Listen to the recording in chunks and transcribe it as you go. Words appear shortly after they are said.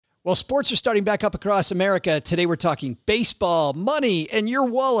Well, sports are starting back up across America. Today we're talking baseball, money, and your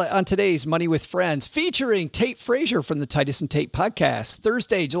wallet on today's Money with Friends, featuring Tate Frazier from the Titus and Tate podcast.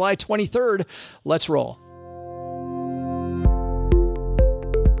 Thursday, July 23rd. Let's roll.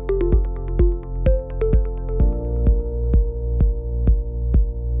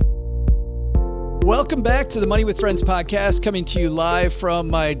 Welcome back to the Money with Friends podcast, coming to you live from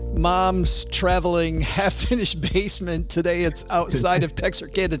my mom's traveling half-finished basement. Today it's outside of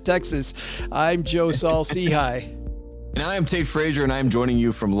Texarkana, Texas. I'm Joe Saul Seahigh. And I am Tate Frazier, and I am joining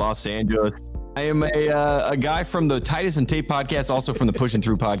you from Los Angeles. I am a guy from the Titus and Tate podcast, also from the Pushing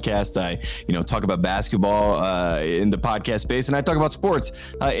Through podcast. I, talk about basketball in the podcast space, and I talk about sports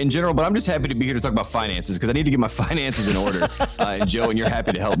in general. But I'm just happy to be here to talk about finances because I need to get my finances in order. And Joe, and you're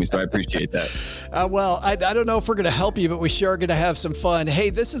happy to help me, so I appreciate that. Well, I don't know if we're going to help you, but we sure are going to have some fun. Hey,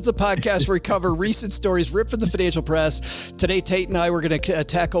 this is the podcast where we cover recent stories ripped from the financial press. Today, Tate and I were going to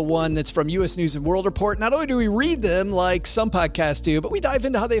tackle one that's from U.S. News and World Report. Not only do we read them like some podcasts do, but we dive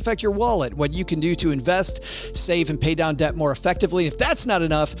into how they affect your wallet, what you can do to invest, save, and pay down debt more effectively. If that's not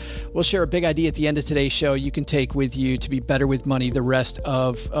enough, we'll share a big idea at the end of today's show you can take with you to be better with money the rest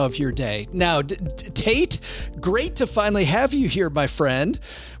of your day. Now, Tate, great to finally have you here, my friend.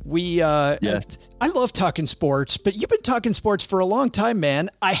 Yes. I love talking sports, but you've been talking sports for a long time,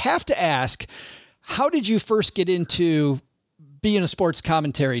 man. I have to ask, how did you first get into being a sports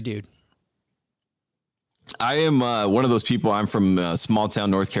commentary dude? I am one of those people. I'm from small town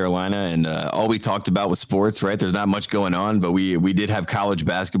North Carolina, and all we talked about was sports, right? There's not much going on, but we did have college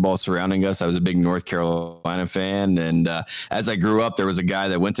basketball surrounding us. I was a big North Carolina fan, and as I grew up, there was a guy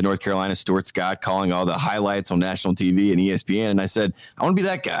that went to North Carolina, Stuart Scott, calling all the highlights on national TV and ESPN, and I said, I want to be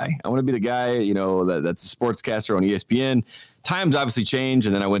that guy. I want to be the guy, that's a sportscaster on ESPN. Times obviously changed,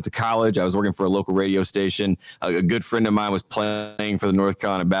 and then I went to college. I was working for a local radio station. A good friend of mine was playing for the North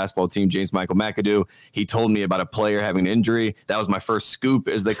Carolina basketball team, James Michael McAdoo. He told me about a player having an injury. That was my first scoop,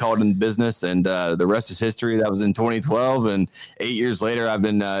 as they call it in business, and the rest is history. That was in 2012, and 8 years later, I've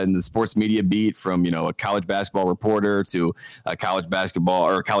been in the sports media beat from a college basketball reporter to a college basketball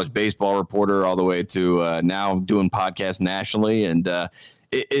or college baseball reporter, all the way to now doing podcasts nationally, and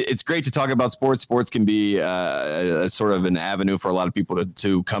it's great to talk about sports. Sports can be a sort of an avenue for a lot of people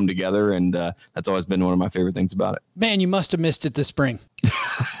to come together, and that's always been one of my favorite things about it. Man, you must have missed it this spring.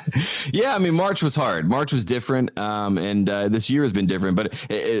 Yeah, I mean, March was hard. March was different, and this year has been different. But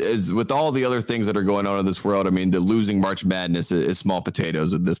as with all the other things that are going on in this world, I mean, the losing March Madness is small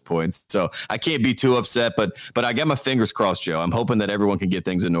potatoes at this point. So I can't be too upset, but I got my fingers crossed, Joe. I'm hoping that everyone can get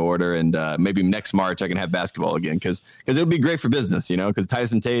things in order, and maybe next March I can have basketball again because it would be great for business, because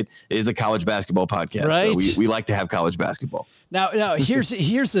Titus and Tate is a college basketball podcast. Right. So we like to have college basketball. Now here's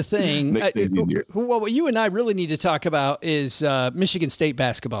the thing. What you and I really need to talk about is Michigan State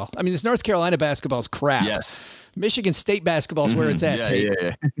basketball. I mean, this North Carolina basketball is crap. Yes. Michigan State basketball is where it's at.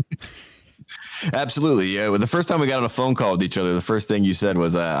 Yeah. Absolutely. Yeah. Well, the first time we got on a phone call with each other, the first thing you said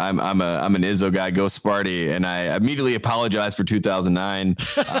was, I'm an Izzo guy, go Sparty. And I immediately apologized for 2009.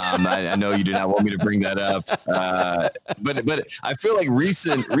 I know you did not want me to bring that up. But I feel like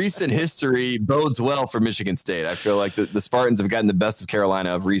recent history bodes well for Michigan State. I feel like the Spartans have gotten the best of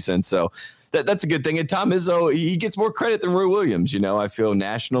Carolina of recent. So that's a good thing. And Tom Izzo, he gets more credit than Roy Williams. I feel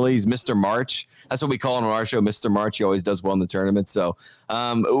nationally, he's Mr. March. That's what we call him on our show, Mr. March. He always does well in the tournament. So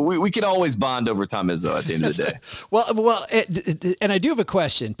we can always bond over Tom Izzo at the end of the day. Well, and I do have a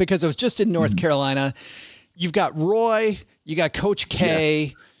question because I was just in North Carolina. You've got Roy, you got Coach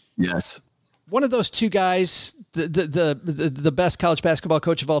K. Yes. One of those two guys, the best college basketball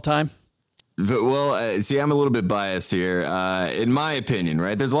coach of all time. Well, see, I'm a little bit biased here. In my opinion,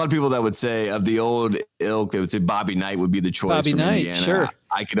 right? There's a lot of people that would say of the old ilk, they would say Bobby Knight would be the choice. Bobby Knight, Indiana. sure.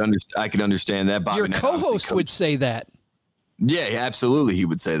 I could understand that. Bobby Your Knight co-host would say that. Yeah, absolutely. He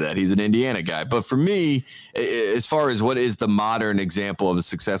would say that. He's an Indiana guy. But for me, as far as what is the modern example of a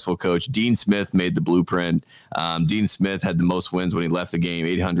successful coach, Dean Smith made the blueprint. Dean Smith had the most wins when he left the game,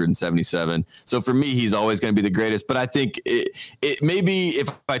 877. So for me, he's always going to be the greatest. But I think it maybe if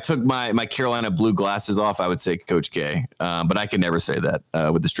I took my Carolina blue glasses off, I would say Coach K. But I can never say that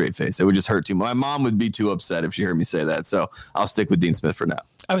with a straight face. It would just hurt too much. My mom would be too upset if she heard me say that. So I'll stick with Dean Smith for now.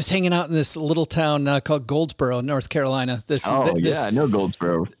 I was hanging out in this little town called Goldsboro, North Carolina. I know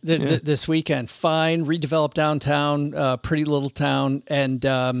Goldsboro. This weekend, fine, redeveloped downtown, pretty little town, and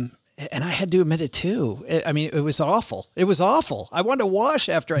I had to admit it too. I mean, it was awful. It was awful. I wanted to wash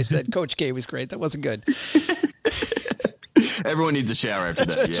after I said Coach K was great. That wasn't good. Everyone needs a shower after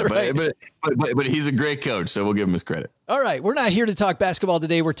that. That's Yeah, right. but he's a great coach, so we'll give him his credit. All right, we're not here to talk basketball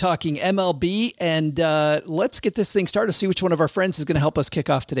today. We're talking MLB, and let's get this thing started. See which one of our friends is going to help us kick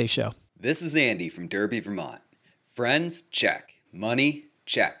off today's show. This is Andy from Derby, Vermont. Friends, check. Money,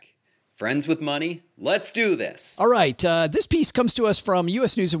 check. Friends with money? Let's do this. All right. This piece comes to us from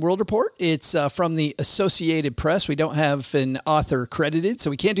U.S. News and World Report. It's from the Associated Press. We don't have an author credited, so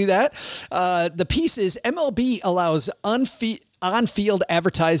we can't do that. The piece is MLB allows on-field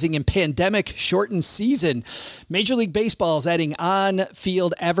advertising in pandemic-shortened season. Major League Baseball is adding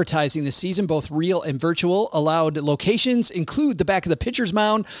on-field advertising this season, both real and virtual. Allowed locations include the back of the pitcher's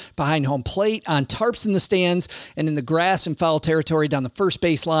mound, behind home plate, on tarps in the stands, and in the grass and foul territory down the first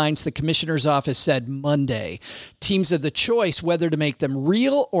base lines, the commissioner's office said Monday. Teams have the choice whether to make them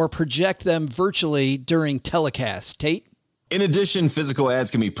real or project them virtually during telecast. Tate? In addition, physical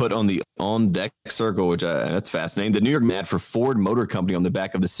ads can be put on the on-deck circle, which that's fascinating. The New York ad for Ford Motor Company on the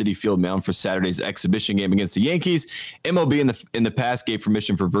back of the Citi Field mound for Saturday's exhibition game against the Yankees. MLB in the past gave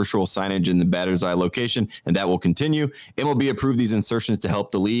permission for virtual signage in the batter's eye location, and that will continue. MLB approved these insertions to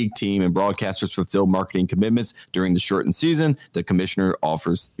help the league, team, and broadcasters fulfill marketing commitments during the shortened season. The commissioner's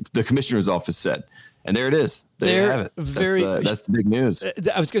office said. And there it is. There you have it. That's the big news.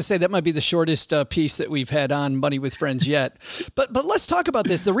 I was going to say that might be the shortest piece that we've had on Money with Friends yet. But let's talk about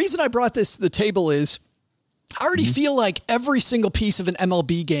this. The reason I brought this to the table is I already feel like every single piece of an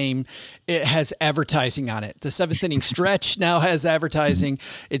MLB game, it has advertising on it. The seventh inning stretch now has advertising.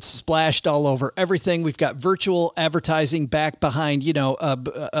 It's splashed all over everything. We've got virtual advertising back behind,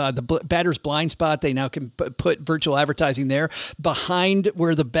 the batter's blind spot. They now can put virtual advertising there behind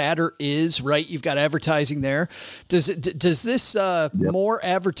where the batter is, right? You've got advertising there. Does this more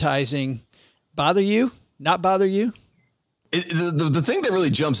advertising bother you? Not bother you? The thing that really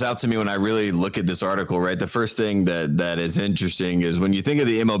jumps out to me when I really look at this article, right? The first thing that is interesting is when you think of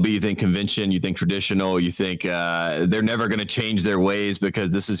the MLB, you think convention, you think traditional, you think they're never going to change their ways because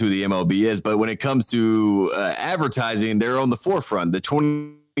this is who the MLB is. But when it comes to advertising, they're on the forefront. The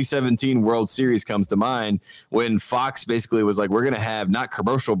 2017 World Series comes to mind when Fox basically was like, we're going to have not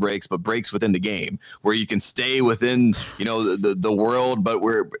commercial breaks, but breaks within the game where you can stay within, the world, but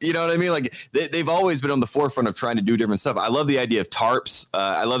you know what I mean? Like they've always been on the forefront of trying to do different stuff. I love the idea of tarps.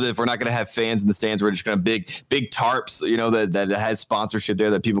 I love that if we're not going to have fans in the stands, we're just going to have big tarps, that has sponsorship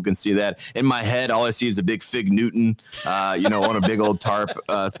there that people can see that. In my head, all I see is a big Fig Newton, on a big old tarp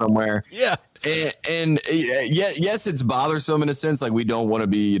somewhere. Yeah. And yes, it's bothersome in a sense. Like we don't want to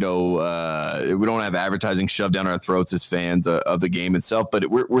be, we don't have advertising shoved down our throats as fans of the game itself. But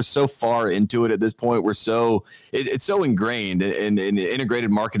we're so far into it at this point. It's so ingrained, and integrated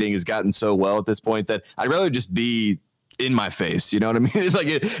marketing has gotten so well at this point that I'd rather just be in my face. You know what I mean? It's like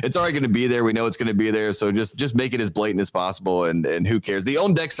it's already going to be there. We know it's going to be there. So just make it as blatant as possible. And who cares? The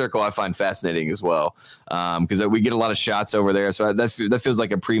on deck circle I find fascinating as well, because we get a lot of shots over there. So that feels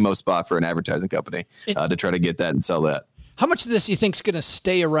like a primo spot for an advertising company to try to get that and sell that. How much of this do you think is going to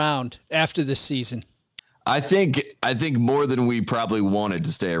stay around after this season? I think more than we probably wanted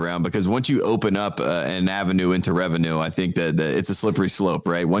to stay around, because once you open up an avenue into revenue, I think that it's a slippery slope,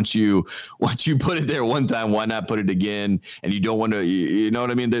 right? Once you put it there one time, why not put it again? And you don't want to, you know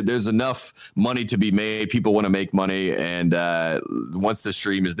what I mean? There's enough money to be made. People want to make money, and once the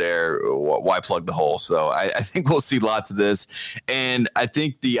stream is there, why plug the hole? So I think we'll see lots of this, and I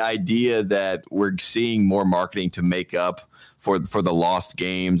think the idea that we're seeing more marketing to make up for the lost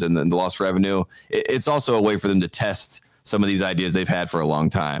games and then the lost revenue, it's also a way for them to test some of these ideas they've had for a long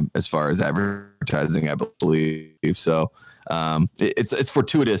time as far as advertising, I believe. So it's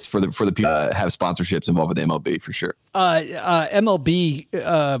fortuitous for the people that have sponsorships involved with MLB for sure. MLB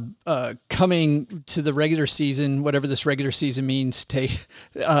coming to the regular season, whatever this regular season means,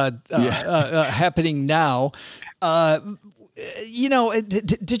 happening now. Did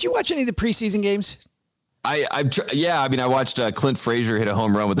you watch any of the preseason games? I watched Clint Frazier hit a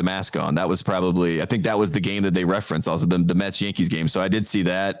home run with the mask on. That was I think that was the game that they referenced, also the Mets-Yankees game. So I did see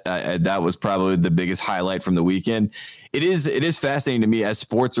that. That was probably the biggest highlight from the weekend. It is fascinating to me as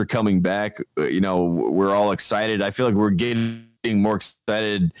sports are coming back. We're all excited. I feel like we're getting more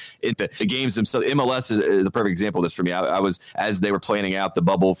excited in the games themselves. MLS is a perfect example of this for me. I was, as they were planning out the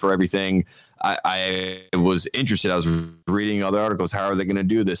bubble for everything, I was interested. I was reading other articles. How are they going to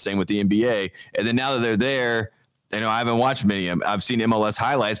do this? Same with the NBA. And then now that they're there, I haven't watched many of them. I've seen MLS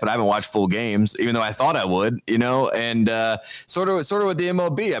highlights, but I haven't watched full games, even though I thought I would, and sort of with the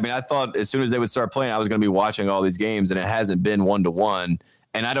MLB. I mean, I thought as soon as they would start playing, I was going to be watching all these games, and it hasn't been 1-to-1.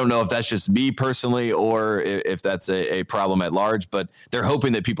 And I don't know if that's just me personally or if that's a problem at large, but they're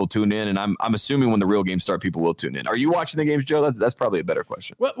hoping that people tune in. And I'm assuming when the real games start, people will tune in. Are you watching the games, Joe? That's probably a better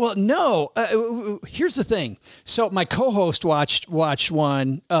question. Well, no. Here's the thing. So my co-host watched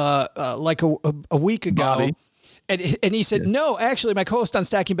one like a week ago. Bobby. And he said, no, actually, my co-host on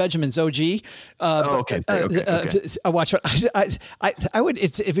Stacking Benjamin's OG. Okay. I watch. I would.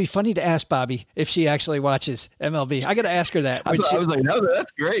 It'd be funny to ask Bobby if she actually watches MLB. I got to ask her that. I was like, no,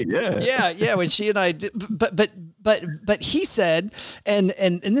 that's great. Yeah. Yeah. When she and I did, but he said, and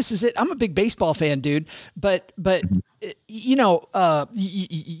this is it. I'm a big baseball fan, dude. But you know,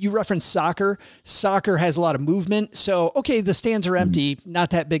 you referenced soccer. Soccer has a lot of movement. So, okay, the stands are empty.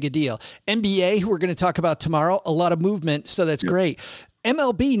 Not that big a deal. NBA, who we're going to talk about tomorrow, a lot of movement. So that's great.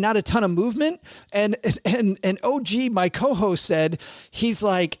 MLB, not a ton of movement. And OG, my co-host, said, he's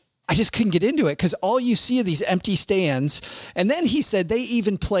like, I just couldn't get into it because all you see are these empty stands. And then he said they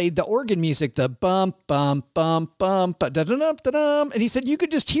even played the organ music, the bump, bump, bump, bump, da-da-dum. And he said you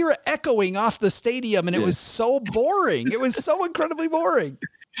could just hear it echoing off the stadium. And it was so boring. It was so incredibly boring.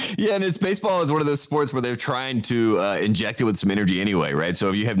 Yeah, and baseball is one of those sports where they're trying to inject it with some energy anyway, right? So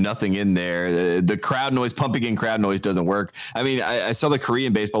if you have nothing in there, the crowd noise, pumping in crowd noise doesn't work. I mean, I saw the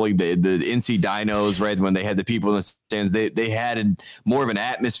Korean baseball league, the NC Dinos, right? When they had the people in the stands, they had more of an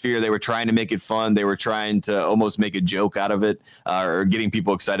atmosphere. They were trying to make it fun. They were trying to almost make a joke out of it, or getting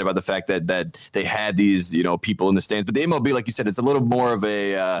people excited about the fact that they had these, people in the stands. But the MLB, like you said, it's a little more of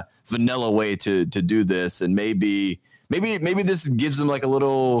a vanilla way to do this, and maybe this gives them like a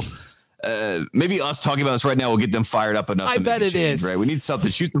little, maybe us talking about this right now will get them fired up enough. I bet it is. Right. We need something,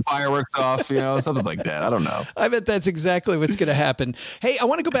 shoot some fireworks off, something like that. I don't know. I bet that's exactly what's going to happen. Hey, I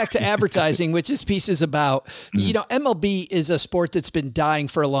want to go back to advertising, which this piece is about. MLB is a sport that's been dying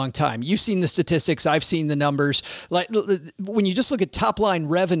for a long time. You've seen the statistics. I've seen the numbers. Like when you just look at top line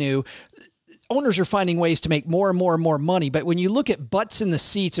revenue, owners are finding ways to make more and more and more money. But when you look at butts in the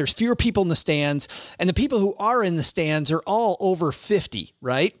seats, there's fewer people in the stands, and the people who are in the stands are all over 50,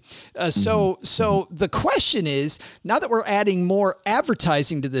 right? So the question is, now that we're adding more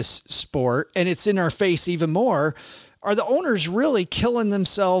advertising to this sport and it's in our face even more, are the owners really killing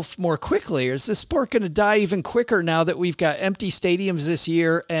themselves more quickly? Or is this sport going to die even quicker now that we've got empty stadiums this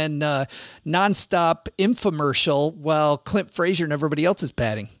year and nonstop infomercial while Clint Frazier and everybody else is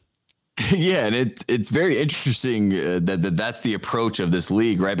batting? Yeah, and it's very interesting that's the approach of this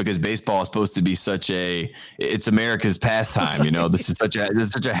league, right? Because baseball is supposed to be it's America's pastime. This is such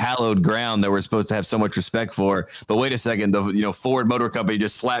a hallowed ground that we're supposed to have so much respect for. But wait a second, the Ford Motor Company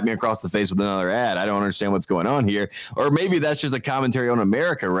just slapped me across the face with another ad. I don't understand what's going on here. Or maybe that's just a commentary on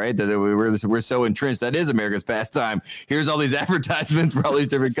America, right? That we're so entrenched. That is America's pastime. Here's all these advertisements for all these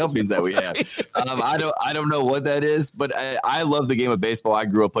different companies that we have. I don't know what that is, but I love the game of baseball. I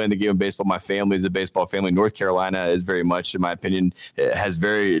grew up playing the game of baseball. My family is a baseball family. North Carolina is very much, in my opinion, has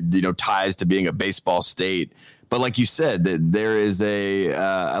very ties to being a baseball state. But like you said, there is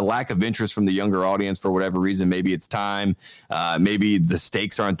a lack of interest from the younger audience for whatever reason. Maybe it's time. Maybe the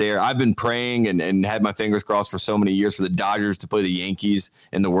stakes aren't there. I've been praying and had my fingers crossed for so many years for the Dodgers to play the Yankees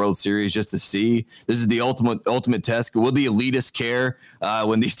in the World Series just to see. This is the ultimate test. Will the elitists care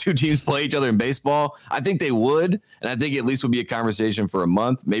when these two teams play each other in baseball? I think they would, and I think at least would be a conversation for a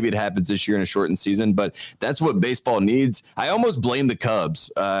month. Maybe it happens this year in a shortened season, but that's what baseball needs. I almost blame the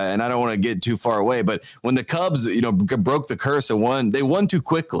Cubs, and I don't want to get too far away, but when the Cubs broke the curse and won. They won too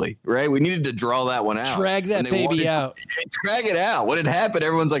quickly, right? We needed to draw that one out. Drag that baby out. Drag it out. What had happened?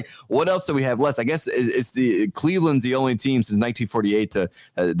 Everyone's like, what else do we have left? I guess it's Cleveland's the only team since 1948 to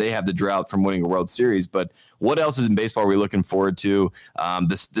they have the drought from winning a World Series. But what else is in baseball we're looking forward to?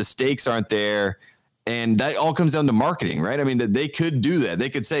 The stakes aren't there. And that all comes down to marketing, right? I mean, they could do that. They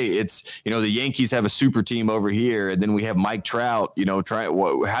could say it's, the Yankees have a super team over here, and then we have Mike Trout,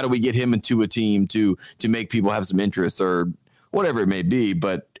 how do we get him into a team to make people have some interest or whatever it may be?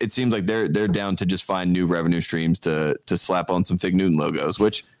 But it seems like they're down to just find new revenue streams to slap on some Fig Newton logos,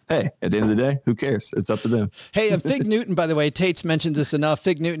 which, hey, at the end of the day, who cares? It's up to them. Hey, Fig Newton, by the way, Tate's mentioned this enough.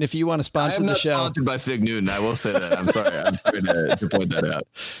 Fig Newton, if you want to sponsor the show. I'm not sponsored by Fig Newton. I will say that. I'm sorry. I'm sorry to point that out.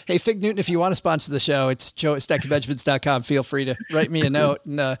 Hey, Fig Newton, if you want to sponsor the show, it's joe@stackingbenjamins.com. Feel free to write me a note.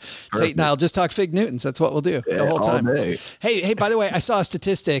 And Tate and I will just talk Fig Newtons. That's what we'll do the whole time. Hey, by the way, I saw a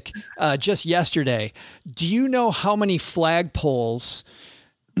statistic just yesterday. Do you know how many flagpoles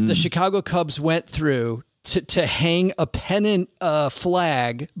the Chicago Cubs went through to hang a pennant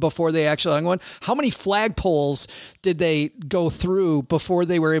flag before they actually hung one? How many flagpoles did they go through before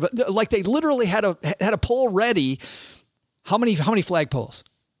they were able? Like they literally had a pole ready. How many flagpoles?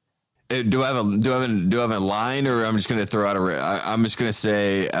 Do I have a line, or I'm just going to throw out I'm just going to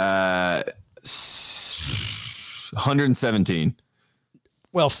say 117.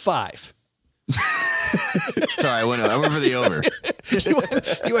 Well, 5. Sorry, I went for the over.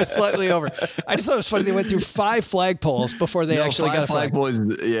 you went slightly over. I just thought it was funny. They went through 5 flagpoles before they actually got a flagpole.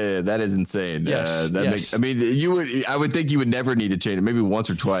 Yeah, that is insane. Yes, yes. I would think you would never need to change it, maybe once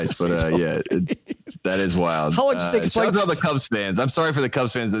or twice, but that is wild. How long do you think? Shout out to all the Cubs fans. I'm sorry for the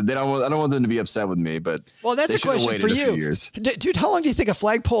Cubs fans. I don't want them to be upset with me, but that's a question for you, dude. How long do you think a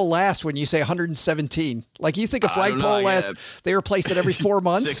flagpole lasts when you say 117? Like, you think a flagpole lasts? They replace it every 4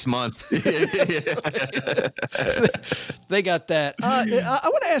 months. 6 months. They got that. I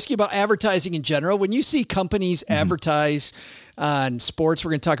want to ask you about advertising in general. When you see companies advertise on sports,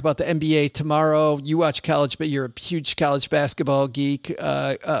 we're going to talk about the NBA tomorrow. You watch college, but you're a huge college basketball geek,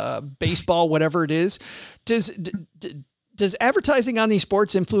 baseball, whatever it is. Does advertising on these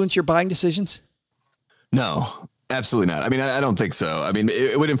sports influence your buying decisions? No. Absolutely not. I mean, I don't think so. I mean,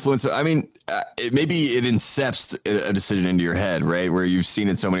 it would influence. I mean, maybe it incepts a decision into your head, right? Where you've seen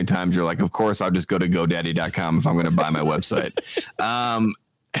it so many times, you're like, of course, I'll just go to GoDaddy.com if I'm going to buy my website.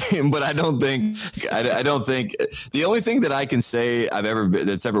 But I don't think the only thing that I can say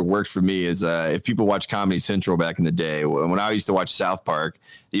that's ever worked for me is if people watch Comedy Central back in the day, when I used to watch South Park,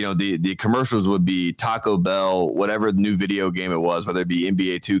 the commercials would be Taco Bell, whatever new video game it was, whether it be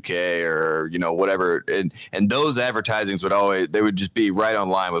NBA 2K or whatever, and those advertisings would just be right on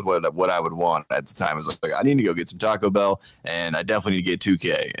line with what I would want at the time. It was like, I need to go get some Taco Bell, and I definitely need to get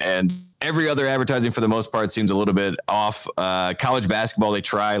 2K. And every other advertising, for the most part, seems a little bit off. College basketball, they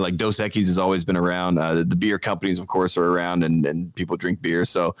try. Like Dos Equis has always been around. The beer companies, of course, are around, and people drink beer.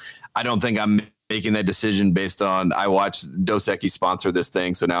 So I don't think I'm making that decision based on I watched Dos Equis sponsor this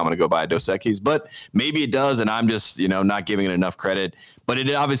thing, so now I'm going to go buy Dos Equis. But maybe it does, and I'm just not giving it enough credit. But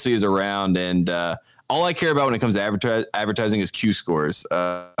it obviously is around, and all I care about when it comes to advertising is Q scores.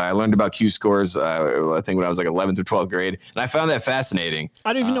 I learned about Q scores, I think when I was like 11th or 12th grade, and I found that fascinating.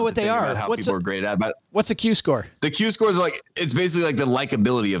 I don't even know what they are. How people are graded at. What's a Q score? The Q scores are it's basically like the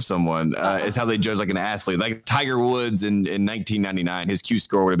likability of someone. Is how they judge like an athlete. Like Tiger Woods in 1999, his Q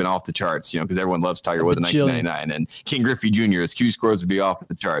score would have been off the charts, because everyone loves Tiger Woods in 1999, and King Griffey Jr. his Q scores would be off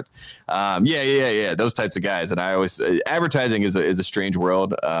the charts. Yeah, those types of guys. And I always advertising is a strange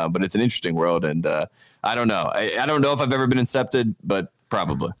world, but it's an interesting world, and I don't know. I don't know if I've ever been incepted, but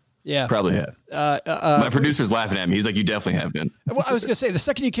probably. Yeah, probably have. My producer's laughing at me. He's like, "You definitely have been." Well, I was gonna say, the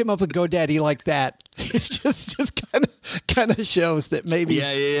second you came up with GoDaddy like that, it just kind of shows that maybe.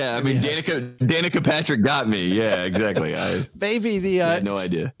 Yeah. I mean, Danica Patrick got me. Yeah, exactly. Maybe I had no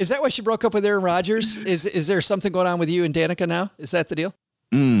idea. Is that why she broke up with Aaron Rodgers? Is there something going on with you and Danica now? Is that the deal?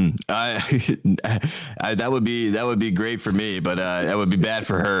 That would be great for me, but that would be bad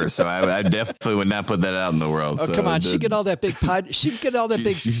for her. So I definitely would not put that out in the world. Oh, so come on, she get all that big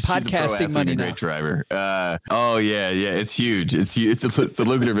podcasting money now. Great driver. Oh yeah, it's huge. It's a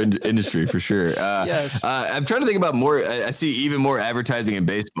lucrative industry for sure. Yes. I'm trying to think about more. I see even more advertising in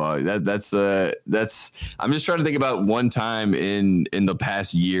baseball. That's. I'm just trying to think about one time in the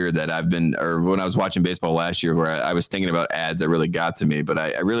past year that I've been, or when I was watching baseball last year, where I was thinking about ads that really got to me, but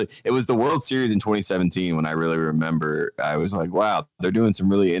it was the World Series in 2017 when I really remember I was like, wow, they're doing some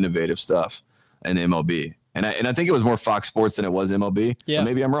really innovative stuff in MLB. And I think it was more Fox Sports than it was MLB. Yeah. But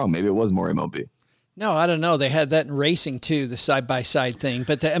maybe I'm wrong. Maybe it was more MLB. No, I don't know. They had that in racing too, the side-by-side thing.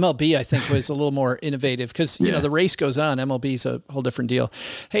 But the MLB, I think, was a little more innovative because, the race goes on. MLB is a whole different deal.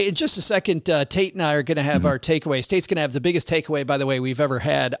 Hey, in just a second, Tate and I are going to have our takeaways. Tate's going to have the biggest takeaway, by the way, we've ever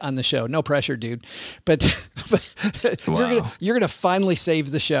had on the show. No pressure, dude. But wow. you're going to finally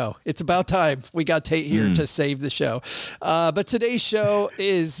save the show. It's about time we got Tate here to save the show. But today's show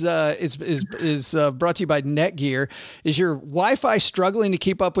is brought to you by Netgear. Is your Wi-Fi struggling to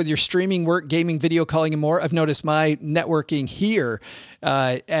keep up with your streaming, work, gaming, video calling, and more? I've noticed my networking here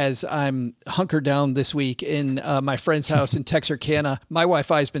as I'm hunkered down this week in my friend's house in Texarkana. My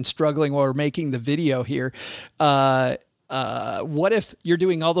Wi-Fi has been struggling while we're making the video here. What if you're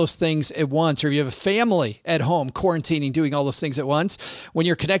doing all those things at once, or you have a family at home quarantining, doing all those things at once? When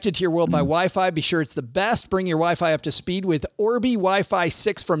you're connected to your world by Wi-Fi, be sure it's the best. Bring your Wi-Fi up to speed with Orbi Wi-Fi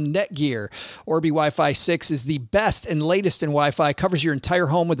 6 from Netgear. Orbi Wi-Fi 6 is the best and latest in Wi-Fi, covers your entire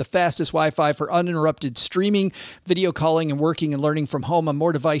home with the fastest Wi-Fi for uninterrupted streaming, video calling, and working and learning from home on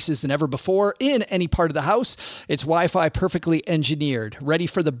more devices than ever before in any part of the house. It's Wi-Fi perfectly engineered. Ready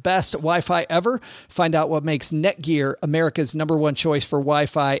for the best Wi-Fi ever? Find out what makes Netgear America's America's #1 choice for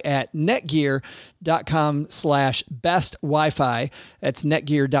Wi-Fi at netgear.com/best Wi-Fi. That's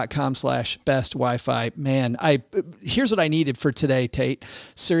netgear.com/best Wi-Fi. Man, here's what I needed for today, Tate.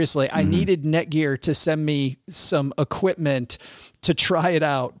 Seriously, I needed Netgear to send me some equipment to try it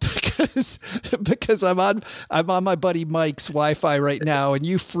out because I'm on my buddy Mike's Wi-Fi right now, and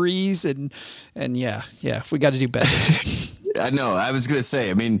you freeze and yeah, we got to do better. I know. I was going to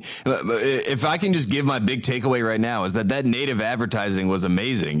say, I mean, if I can just give my big takeaway right now is that native advertising was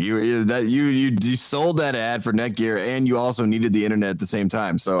amazing. You sold that ad for Netgear, and you also needed the internet at the same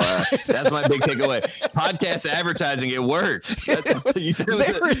time. So that's my big takeaway. Podcast advertising, it works. Send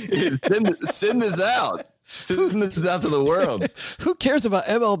this out. Send this out to the world. Who cares about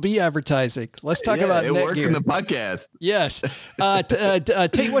MLB advertising? Let's talk about Netgear. It worked in the podcast. Yes.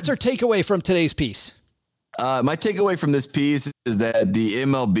 Tate, what's our takeaway from today's piece? My takeaway from this piece is that the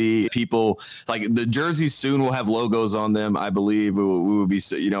MLB people, like the jerseys soon will have logos on them. I believe we will be,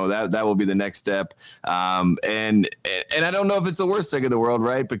 that will be the next step. And I don't know if it's the worst thing in the world,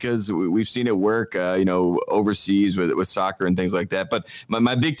 right? Because we've seen it work, overseas with soccer and things like that. But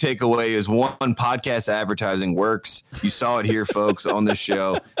my big takeaway is one, podcast advertising works. You saw it here, folks, on this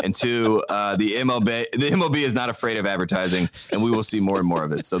show. And two, the MLB is not afraid of advertising, and we will see more and more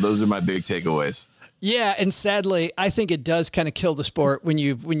of it. So those are my big takeaways. Yeah, and sadly, I think it does kind of kill the sport when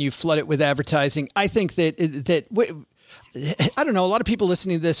you flood it with advertising. I think that I don't know, a lot of people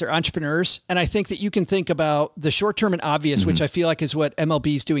listening to this are entrepreneurs, and I think that you can think about the short-term and obvious, which I feel like is what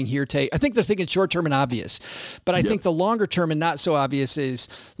MLB is doing here, Tate. I think they're thinking short-term and obvious, but I think the longer-term and not so obvious is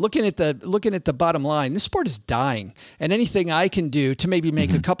looking at the bottom line. This sport is dying, and anything I can do to maybe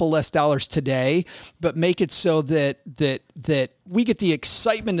make a couple less dollars today, but make it so that we get the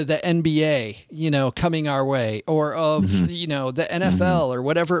excitement of the NBA, coming our way, or of, the NFL or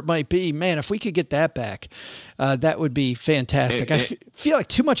whatever it might be. Man, if we could get that back, that would be fantastic. I feel like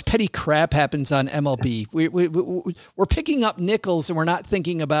too much petty crap happens on MLB. We're picking up nickels and we're not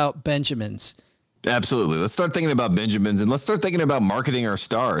thinking about Benjamins. Absolutely. Let's start thinking about Benjamins, and let's start thinking about marketing our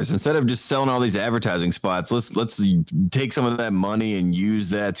stars instead of just selling all these advertising spots. Let's take some of that money and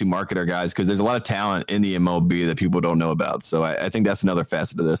use that to market our guys, because there's a lot of talent in the MLB that people don't know about. So I think that's another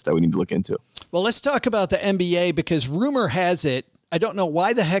facet of this that we need to look into. Well, let's talk about the NBA, because rumor has it, I don't know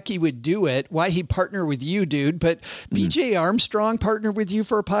why the heck he would do it, why he'd partner with you, dude, but BJ Armstrong partnered with you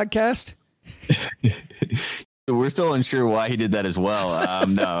for a podcast? We're still unsure why he did that as well.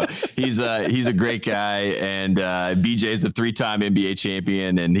 No, he's a great guy, and BJ is a 3-time NBA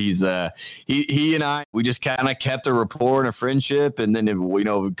champion, and he and I, we just kind of kept a rapport and a friendship. And then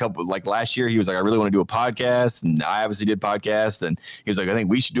a couple, like last year, he was like, I really want to do a podcast, and I obviously did podcasts, and he was like, I think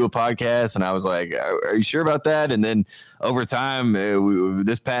we should do a podcast, and I was like, are you sure about that? And then over time,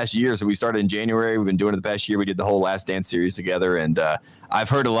 this past year, so we started in January, we've been doing it the past year. We did the whole Last Dance series together, and I've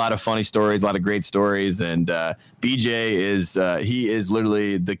heard a lot of funny stories, a lot of great stories, and BJ he is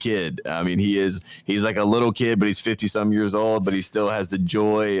literally the kid. I mean, he's like a little kid, but he's 50-some years old, but he still has the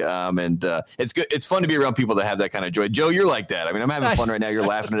joy. And it's good. It's fun to be around people that have that kind of joy. Joe, you're like that. I mean, I'm having fun right now. You're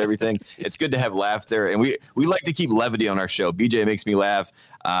laughing at everything. It's good to have laughter, and we like to keep levity on our show. BJ makes me laugh.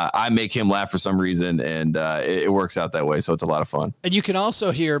 I make him laugh for some reason, and it works out that way. So it's a lot of fun. And you can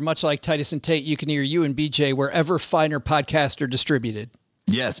also hear, much like Titus and Tate, you can hear you and BJ wherever finer podcasts are distributed.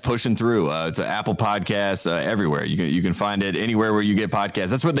 Yes, pushing through. It's an Apple Podcast, everywhere. You can find it anywhere where you get podcasts.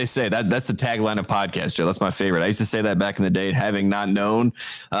 That's what they say. That's the tagline of podcast, Joe. That's my favorite. I used to say that back in the day, having not known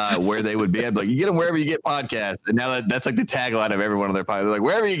where they would be. I'd be like, you get them wherever you get podcasts. And now that's like the tagline of every one of their podcasts. They're like,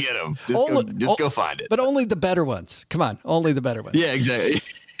 wherever you get them, just go find it. But only the better ones. Come on, only the better ones. Yeah, exactly.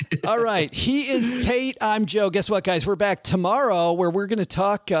 All right. He is Tate. I'm Joe. Guess what, guys? We're back tomorrow where we're going to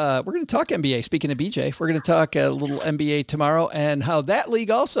talk NBA. Speaking of BJ, we're going to talk a little NBA tomorrow and how that league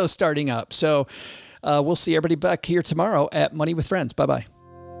also starting up. So we'll see everybody back here tomorrow at Money with Friends. Bye-bye.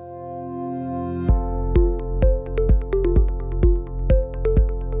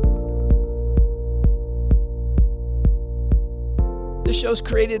 This show's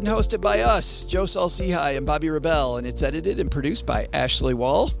created and hosted by us, Joe Salsihai and Bobby Rebell, and it's edited and produced by Ashley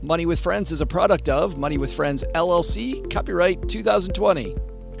Wall. Money with Friends is a product of Money with Friends, LLC, copyright 2020.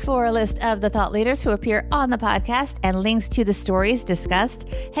 For a list of the thought leaders who appear on the podcast and links to the stories discussed,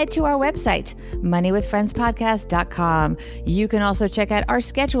 head to our website, moneywithfriendspodcast.com. You can also check out our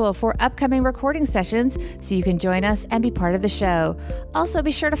schedule for upcoming recording sessions so you can join us and be part of the show. Also,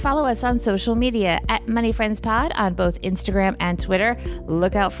 be sure to follow us on social media at MoneyFriendsPod on both Instagram and Twitter.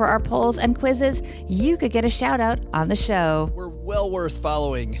 Look out for our polls and quizzes. You could get a shout out on the show. We're well worth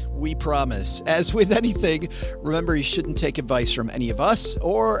following, we promise. As with anything, remember you shouldn't take advice from any of us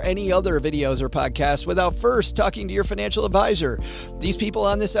or or any other videos or podcasts without first talking to your financial advisor. These people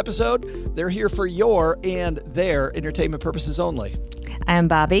on this episode, they're here for your and their entertainment purposes only. I'm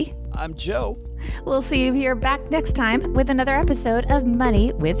Bobby. I'm Joe. We'll see you here back next time with another episode of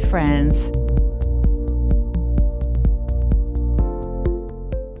Money with Friends.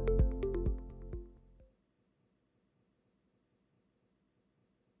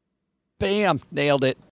 Bam, nailed it.